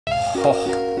Oh.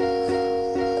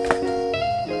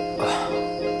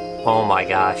 Oh my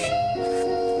gosh.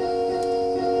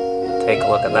 Take a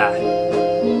look at that.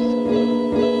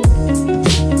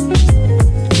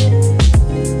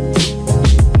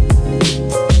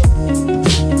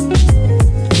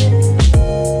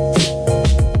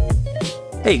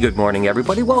 Hey, good morning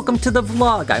everybody. Welcome to the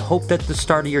vlog. I hope that the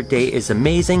start of your day is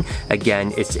amazing.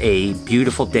 Again, it's a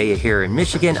beautiful day here in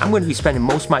Michigan. I'm going to be spending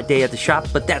most of my day at the shop,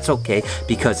 but that's okay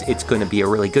because it's going to be a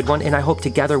really good one, and I hope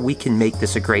together we can make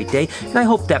this a great day. And I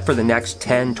hope that for the next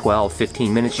 10, 12,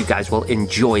 15 minutes you guys will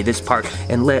enjoy this part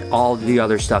and let all the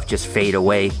other stuff just fade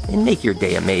away and make your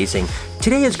day amazing.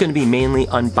 Today is going to be mainly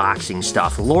unboxing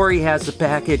stuff. Lori has a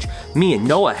package, me and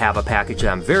Noah have a package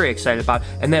that I'm very excited about,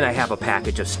 and then I have a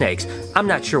package of snakes. I'm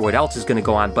not sure what else is going to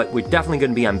go on, but we're definitely going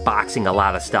to be unboxing a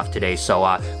lot of stuff today. So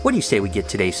what do you say we get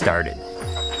today started?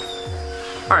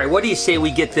 Alright, what do you say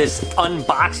we get this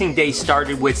unboxing day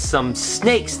started with some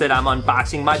snakes that I'm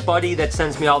unboxing? My buddy that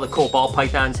sends me all the cool ball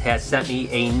pythons has sent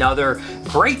me another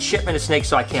great shipment of snakes,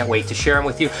 so I can't wait to share them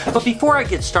with you. But before I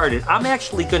get started, I'm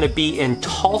actually going to be in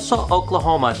Tulsa,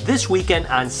 Oklahoma this weekend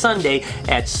on Sunday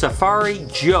at Safari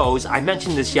Joe's. I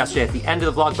mentioned this yesterday at the end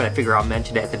of the vlog, but I figure I'll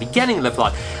mention it at the beginning of the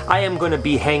vlog. I am going to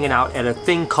be hanging out at a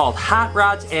thing called Hot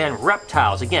Rods and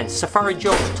Reptiles. Again, Safari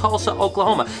Joe's, Tulsa,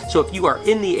 Oklahoma. So if you are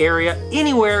in the area,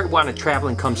 anywhere want to travel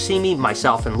and come see me,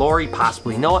 myself and Lori,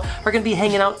 possibly Noah, are going to be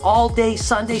hanging out all day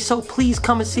Sunday, so please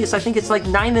come and see us. I think it's like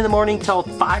 9 in the morning till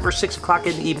 5 or 6 o'clock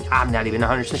in the evening. I'm not even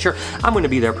 100% sure. I'm going to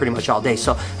be there pretty much all day.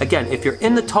 So again, if you're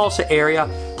in the Tulsa area,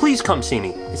 please come see me.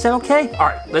 Is that okay?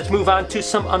 Alright, let's move on to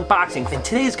some unboxing. And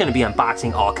today is going to be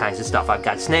unboxing all kinds of stuff. I've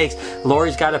got snakes,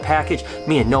 Lori's got a package,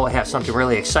 me and Noah have something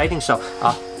really exciting, so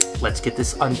let's get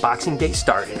this unboxing day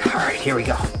started. Alright, here we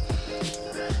go.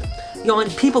 You know,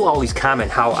 and people always comment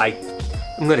how I'm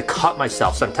going to cut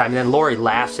myself sometime, and then Lori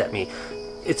laughs at me.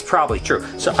 It's probably true.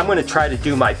 So I'm going to try to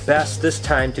do my best this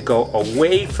time to go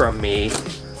away from me.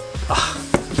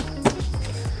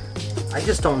 I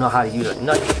just don't know how to use a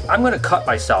knife. I'm going to cut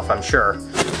myself, I'm sure.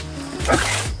 Okay.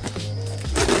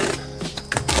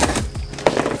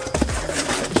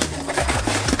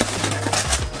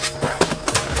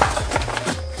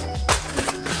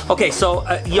 Okay, so,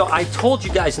 you know, I told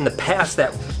you guys in the past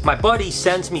that my buddy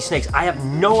sends me snakes. I have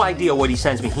no idea what he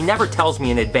sends me. He never tells me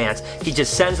in advance. He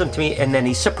just sends them to me and then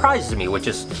he surprises me, which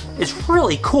is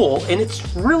really cool, and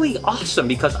it's really awesome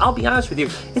because I'll be honest with you,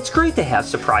 it's great to have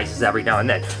surprises every now and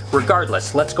then.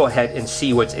 Regardless, let's go ahead and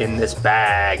see what's in this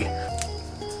bag.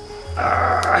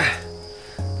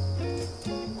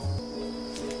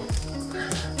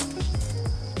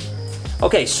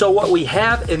 Okay, so what we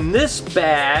have in this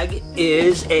bag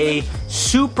is a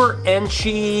Super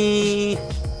Enchi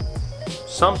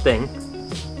something.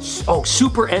 Oh,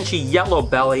 Super Enchi Yellow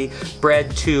Belly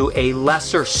bred to a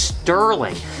lesser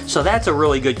Sterling. So that's a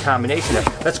really good combination.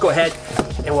 Let's go ahead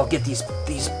and we'll get these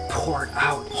poured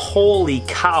out. Holy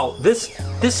cow,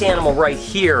 this animal right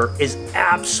here is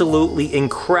absolutely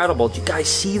incredible. Did you guys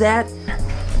see that?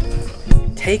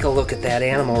 Take a look at that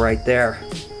animal right there.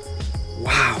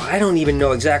 Wow, I don't even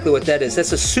know exactly what that is.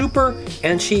 That's a Super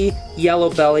Enchi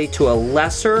Yellow Belly to a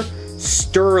lesser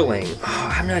Sterling.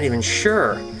 Oh, I'm not even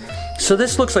sure. So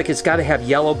this looks like it's got to have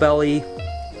yellow belly,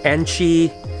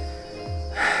 Enchi.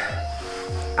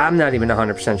 I'm not even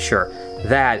 100% sure.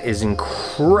 That is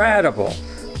incredible.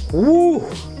 Woo!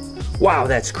 Wow,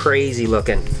 that's crazy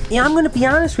looking. Yeah, I'm going to be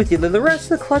honest with you, the rest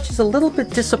of the clutch is a little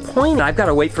bit disappointing. I've got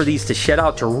to wait for these to shed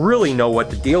out to really know what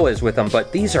the deal is with them,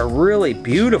 but these are really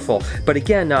beautiful. But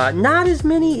again, not as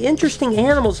many interesting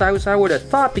animals as I would have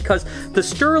thought, because the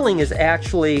Sterling is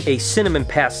actually a cinnamon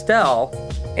pastel,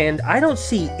 and I don't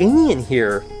see any in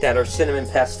here that are cinnamon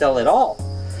pastel at all.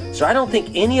 So I don't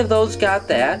think any of those got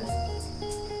that.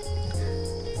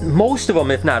 Most of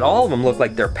them, if not all of them, look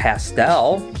like they're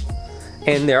pastel.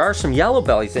 And there are some yellow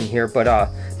bellies in here, but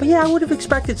yeah, I would have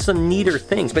expected some neater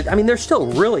things. But I mean, they're still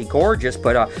really gorgeous.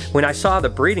 But when I saw the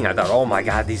breeding, I thought, oh my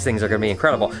God, these things are gonna be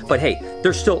incredible. But hey,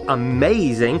 they're still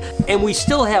amazing. And we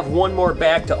still have one more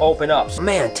bag to open up. So,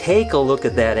 man, take a look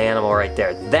at that animal right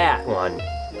there. That one.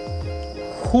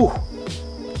 Whew.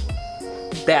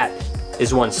 That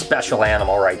is one special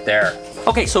animal right there.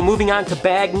 Okay, so moving on to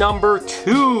bag number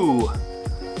 2.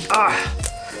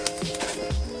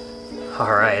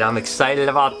 All right, I'm excited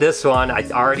about this one. I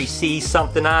already see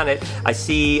something on it. I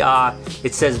see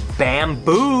it says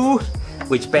bamboo,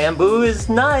 which bamboo is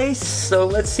nice. So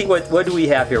let's see, what do we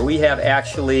have here? We have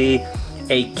actually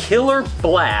a Killer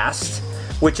Blast,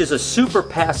 which is a super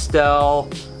pastel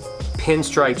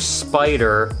pinstripe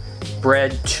spider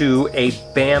bred to a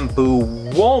bamboo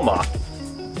woma.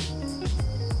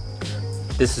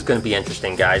 This is gonna be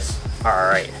interesting, guys. All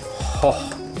right.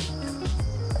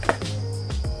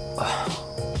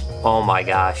 Oh my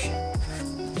gosh.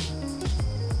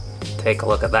 Take a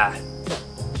look at that.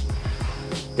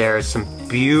 There's some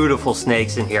beautiful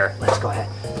snakes in here. Let's go ahead.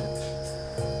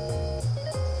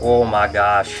 Oh my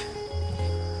gosh.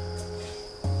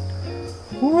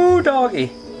 Woo,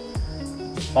 doggy.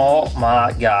 Oh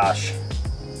my gosh.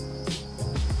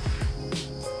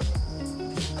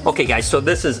 Okay guys, so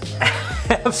this is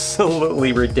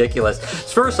absolutely ridiculous.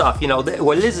 First off, you know,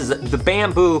 what it is the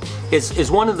bamboo is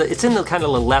one of the, it's in the kind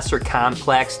of the lesser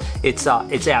complex. It's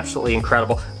absolutely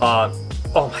incredible. Oh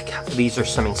my God, these are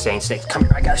some insane snakes. Come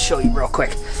here, I gotta show you real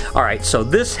quick. All right, so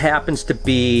this happens to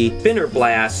be Spinner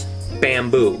Blast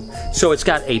bamboo. So it's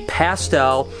got a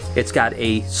pastel, it's got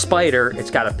a spider,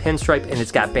 it's got a pinstripe, and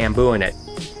it's got bamboo in it.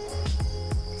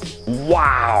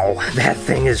 Wow, that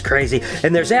thing is crazy.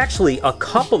 And there's actually a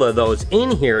couple of those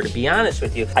in here, to be honest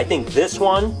with you. I think this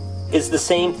one is the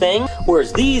same thing,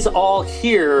 whereas these all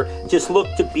here just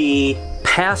look to be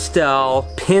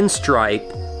pastel,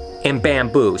 pinstripe, and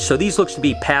bamboo. So these looks to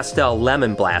be pastel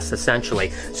lemon blast,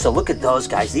 essentially. So look at those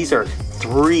guys. These are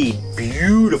 3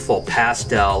 beautiful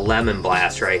pastel lemon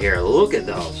blasts right here. Look at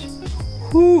those.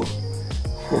 Whew.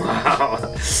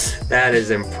 Wow, that is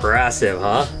impressive,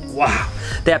 huh? Wow.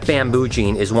 That bamboo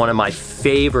gene is one of my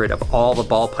favorite of all the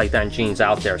ball python genes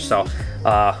out there. So,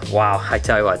 wow, I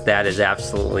tell you what, that is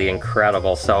absolutely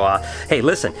incredible. So, hey,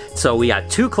 listen, so we got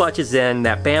 2 clutches in.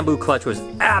 That bamboo clutch was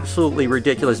absolutely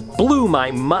ridiculous, blew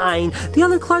my mind. The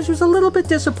other clutch was a little bit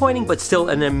disappointing, but still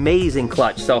an amazing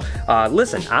clutch. So,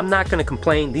 listen, I'm not gonna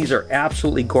complain. These are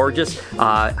absolutely gorgeous.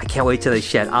 I can't wait till they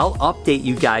shed. I'll update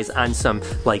you guys on some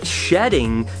like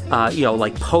shedding, you know,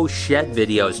 like post-shed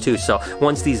videos too. So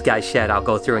once these guys shed, I'll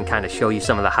go through and kind of show you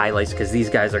some of the highlights because these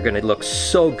guys are gonna look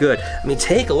so good. I mean,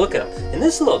 take a look at them. And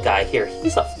this little guy here,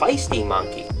 he's a feisty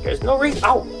monkey. There's no reason,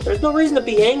 there's no reason to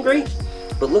be angry,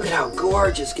 but look at how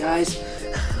gorgeous, guys.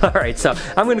 All right, so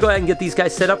I'm gonna go ahead and get these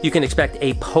guys set up. You can expect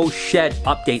a post-shed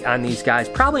update on these guys,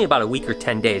 probably about a week or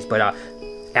 10 days, but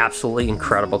absolutely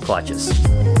incredible clutches.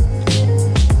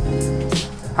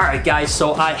 All right, guys,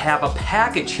 so I have a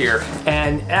package here,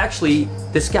 and actually,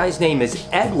 this guy's name is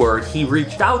Edward. He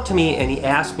reached out to me and he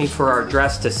asked me for our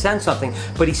address to send something,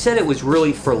 but he said it was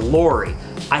really for Lori.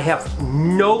 I have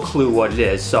no clue what it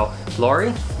is. So,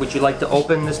 Lori, would you like to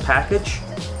open this package?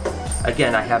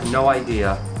 Again, I have no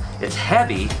idea. It's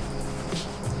heavy.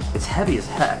 It's heavy as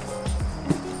heck.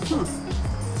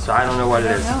 So I don't know what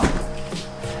it is.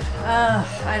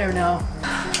 I don't know.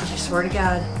 I swear to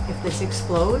God, if this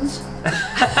explodes,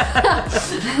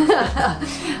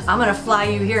 I'm gonna fly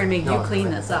you here and make you clean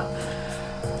this up.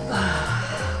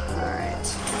 Alright.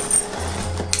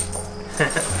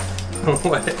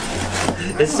 What?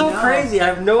 It's so crazy. I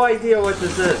have no idea what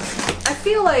this is. I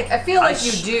feel like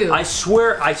you do. I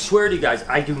swear to you guys,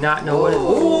 I do not know what it is.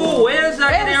 Ooh, wait a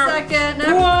second here. Wait a second.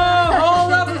 Whoa,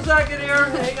 hold up a second here.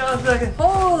 Hang on a second.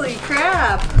 Holy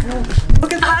crap.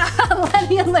 Look at that.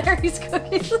 Lenny and Larry's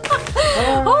cookies.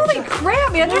 Holy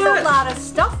crap, man. There's a lot of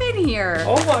stuff in here.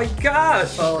 Oh my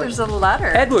gosh. There's a letter.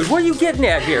 Edward, what are you getting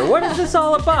at here? What is this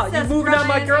all about? You moving on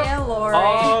my girl? Yeah, Lori.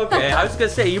 Oh, okay. I was going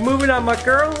to say, you moving on my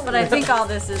girl? But I think all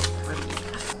this is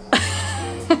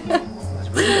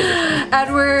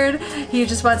Edward, he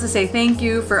just wants to say thank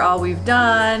you for all we've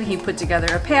done. He put together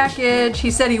a package.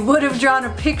 He said he would have drawn a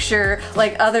picture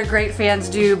like other great fans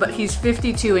do, but he's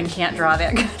 52 and can't draw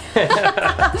that good.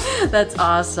 That's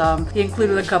awesome. He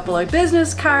included a couple of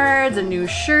business cards, a new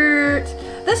shirt.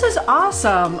 This is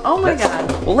awesome. Oh my God.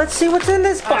 Well, let's see what's in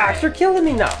this box. You're killing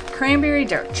me now. Cranberry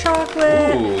dark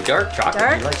chocolate. Ooh, dark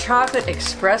chocolate. Dark chocolate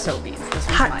espresso beans. This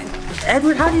one's mine.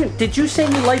 Edward, did you say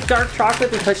you like dark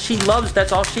chocolate because she loves,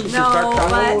 that's all she eats is dark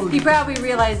chocolate? But he probably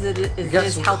realized that it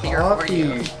is healthier for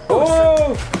you.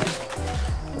 Oh!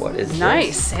 What is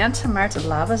nice. this? Santa Marta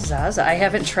Lava Zaza. I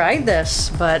haven't tried this,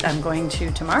 but I'm going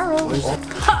to tomorrow.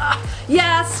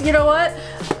 Yes, you know what?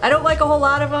 I don't like a whole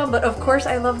lot of them, but of course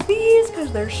I love these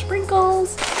because they're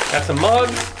sprinkles. That's a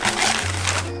mug.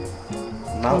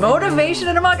 Motivation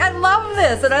in a mug. I love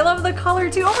this, and I love the color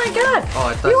too. Oh my God.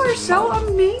 You are so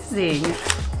amazing.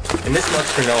 And this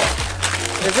mug's for Noah.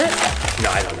 Is it? No,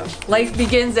 I don't know. Life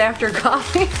begins after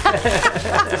coffee.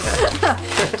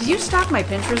 Did you stock my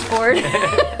Pinterest board?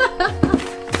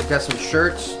 Got some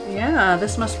shirts. Yeah,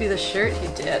 this must be the shirt he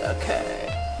did. Okay.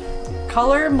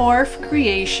 Color Morph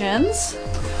Creations.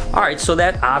 All right, so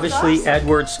that obviously awesome.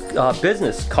 Edward's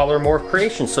business, Color Morph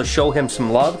Creations. So show him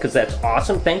some love because that's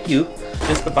awesome. Thank you.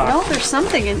 Just the box. No, there's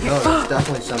something in here. No, there's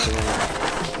definitely something in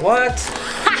there. What?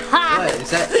 What, is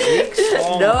that cakes?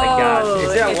 Oh No, my gosh.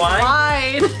 Is that it's wine?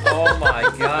 wine. Oh my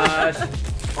gosh.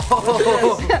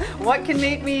 What can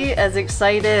make me as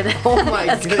excited Oh my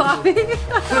as goodness. coffee?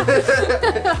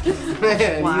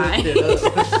 Man, Wine. you did us.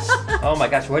 Oh my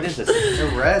gosh, what is this? They're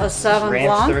red. A Sauvignon Ranch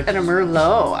Blanc third. and a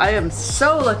Merlot. I am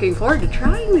so looking forward to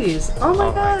trying these. Oh my Oh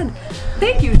my- god.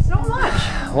 Thank you so much.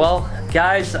 Well,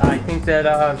 guys, I think that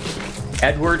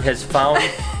Edward has found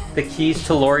the keys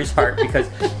to Lori's heart because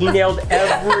he nailed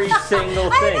every single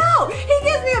thing. I know! He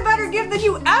gives me a better gift than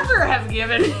you ever have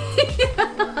given me.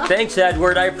 Thanks,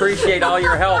 Edward. I appreciate all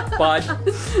your help, bud.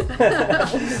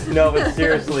 No, but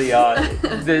seriously,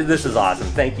 this is awesome.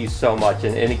 Thank you so much.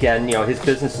 And again, you know, his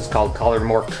business is called Color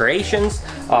Morph Creations.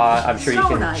 I'm sure you So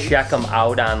can nice. check them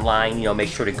out online. You know, make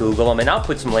sure to Google them, and I'll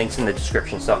put some links in the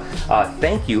description. So,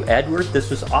 thank you, Edward. This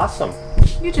was awesome.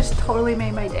 You just totally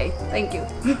made my day. Thank you.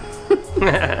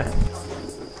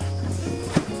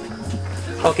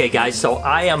 Okay, guys, so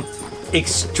I am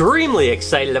extremely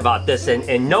excited about this,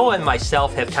 and Noah and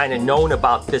myself have kind of known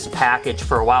about this package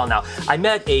for a while now. I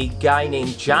met a guy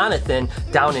named Jonathan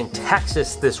down in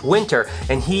Texas this winter,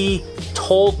 and he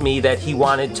told me that he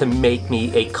wanted to make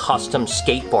me a custom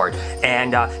skateboard,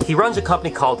 and he runs a company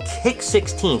called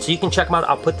Kick16, so you can check him out.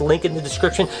 I'll put the link in the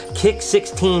description,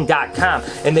 kick16.com,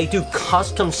 and they do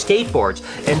custom skateboards.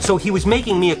 And so he was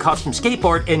making me a custom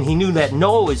skateboard, and he knew that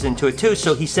Noah was into it too,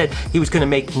 so he said he was going to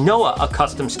make Noah a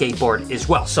custom skateboard as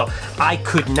well. So I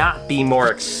could not be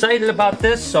more excited about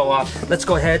this. So let's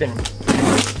go ahead and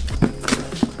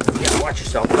watch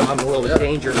yourself. I'm a little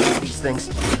dangerous with these things.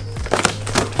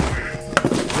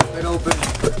 Rip it open.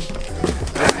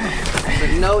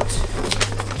 The note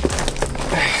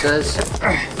says,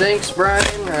 "Thanks,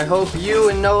 Brian. I hope you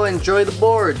and Noah enjoy the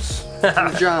boards."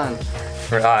 From John.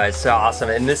 It's awesome,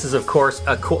 and this is of course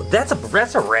a cool. That's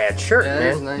a rad shirt, Yeah,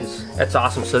 man. that is nice. That's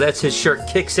awesome. So that's his shirt,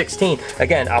 Kick16.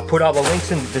 Again, I'll put all the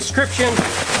links in the description.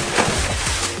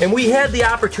 And we had the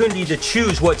opportunity to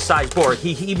choose what size board.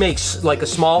 He makes like a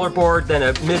smaller board, then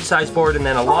a mid-size board, and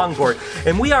then a long board.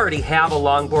 And we already have a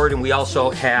long board, and we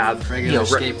also have Regular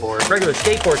skateboard. Regular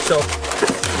skateboard. So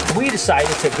we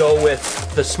decided to go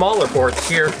with the smaller boards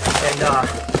here, and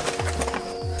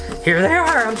here they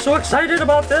are. I'm so excited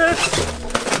about this.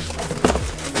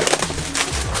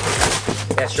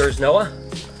 That's yours, Noah.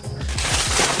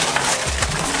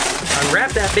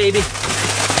 Unwrap that baby.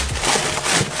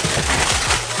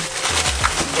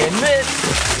 And this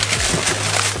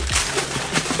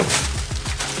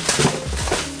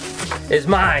is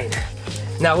mine.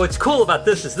 Now what's cool about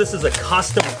this is a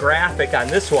custom graphic on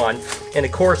this one. And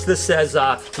of course this says,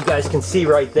 you guys can see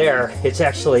right there, it's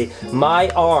actually my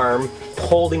arm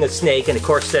holding a snake, and of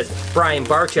course it says Brian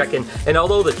Barczyk, and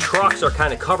although the trucks are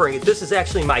kind of covering it, this is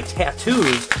actually my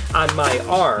tattoos on my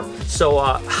arm. So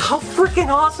how freaking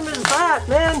awesome is that,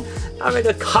 man? I mean,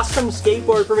 a custom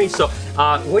skateboard for me. So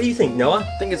what do you think, Noah?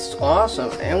 I think it's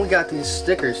awesome. And we got these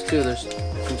stickers too. There's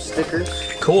some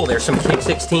stickers. Cool, there's some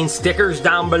Kick16 stickers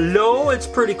down below. It's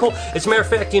pretty cool. As a matter of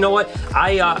fact, you know what?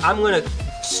 I'm gonna,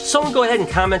 someone go ahead and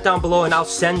comment down below and I'll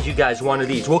send you guys one of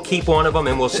these. We'll keep one of them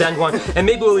and we'll send one. And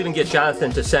maybe we'll even get Jonathan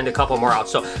to send a couple more out.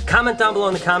 So comment down below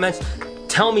in the comments.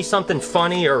 Tell me something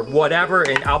funny or whatever,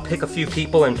 and I'll pick a few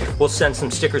people and we'll send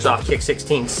some stickers off,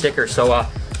 Kick16 stickers. So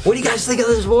what do you guys think of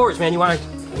these boards, man? What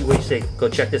do you say? Go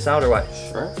check this out or what?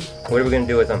 Sure. What are we gonna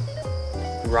do with them?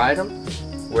 Ride them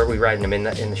Where are we riding them? In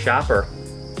the shop or?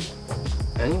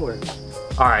 anywhere.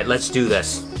 All right, let's do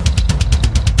this.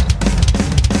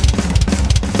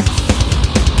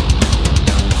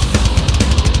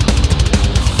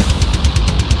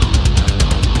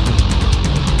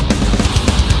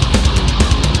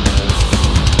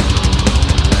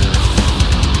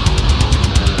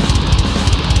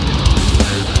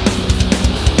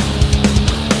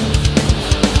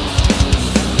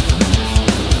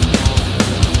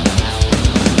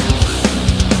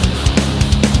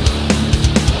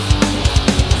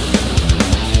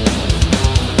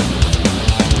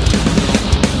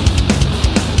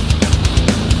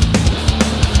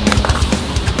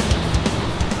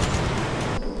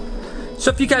 So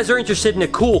if you guys are interested in a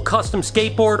cool custom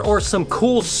skateboard or some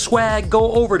cool swag,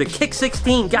 go over to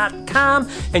kick16.com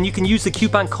and you can use the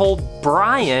coupon code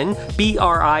BRIAN,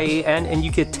 B-R-I-A-N, and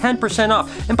you get 10%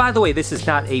 off. And by the way, this is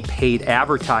not a paid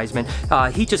advertisement.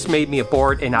 He just made me a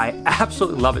board and I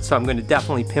absolutely love it, so I'm going to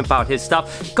definitely pimp out his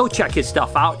stuff. Go check his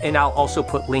stuff out, and I'll also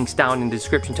put links down in the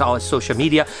description to all his social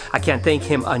media. I can't thank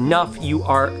him enough. You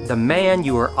are the man.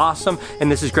 You are awesome,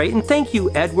 and this is great. And thank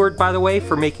you, Edward, by the way,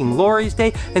 for making Lori's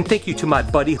day, and thank you to my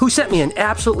buddy who sent me an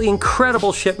absolutely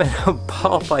incredible shipment of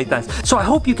ball pythons. So I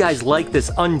hope you guys like this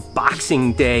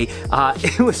unboxing day.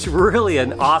 It was really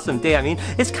an awesome day. I mean,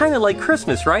 it's kind of like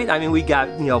Christmas, right? I mean, we got,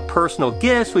 you know, personal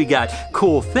gifts, we got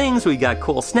cool things, we got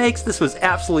cool snakes. This was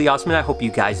absolutely awesome, and I hope you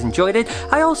guys enjoyed it.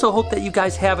 I also hope that you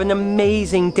guys have an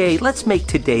amazing day. Let's make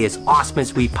today as awesome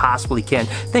as we possibly can.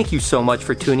 Thank you so much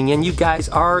for tuning in. You guys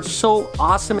are so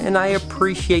awesome, and I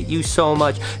appreciate you so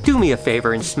much. Do me a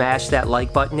favor and smash that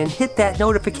like button and hit that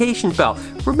notification bell.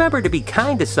 Remember to be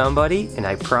kind to somebody, and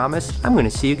I promise I'm going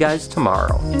to see you guys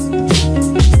tomorrow.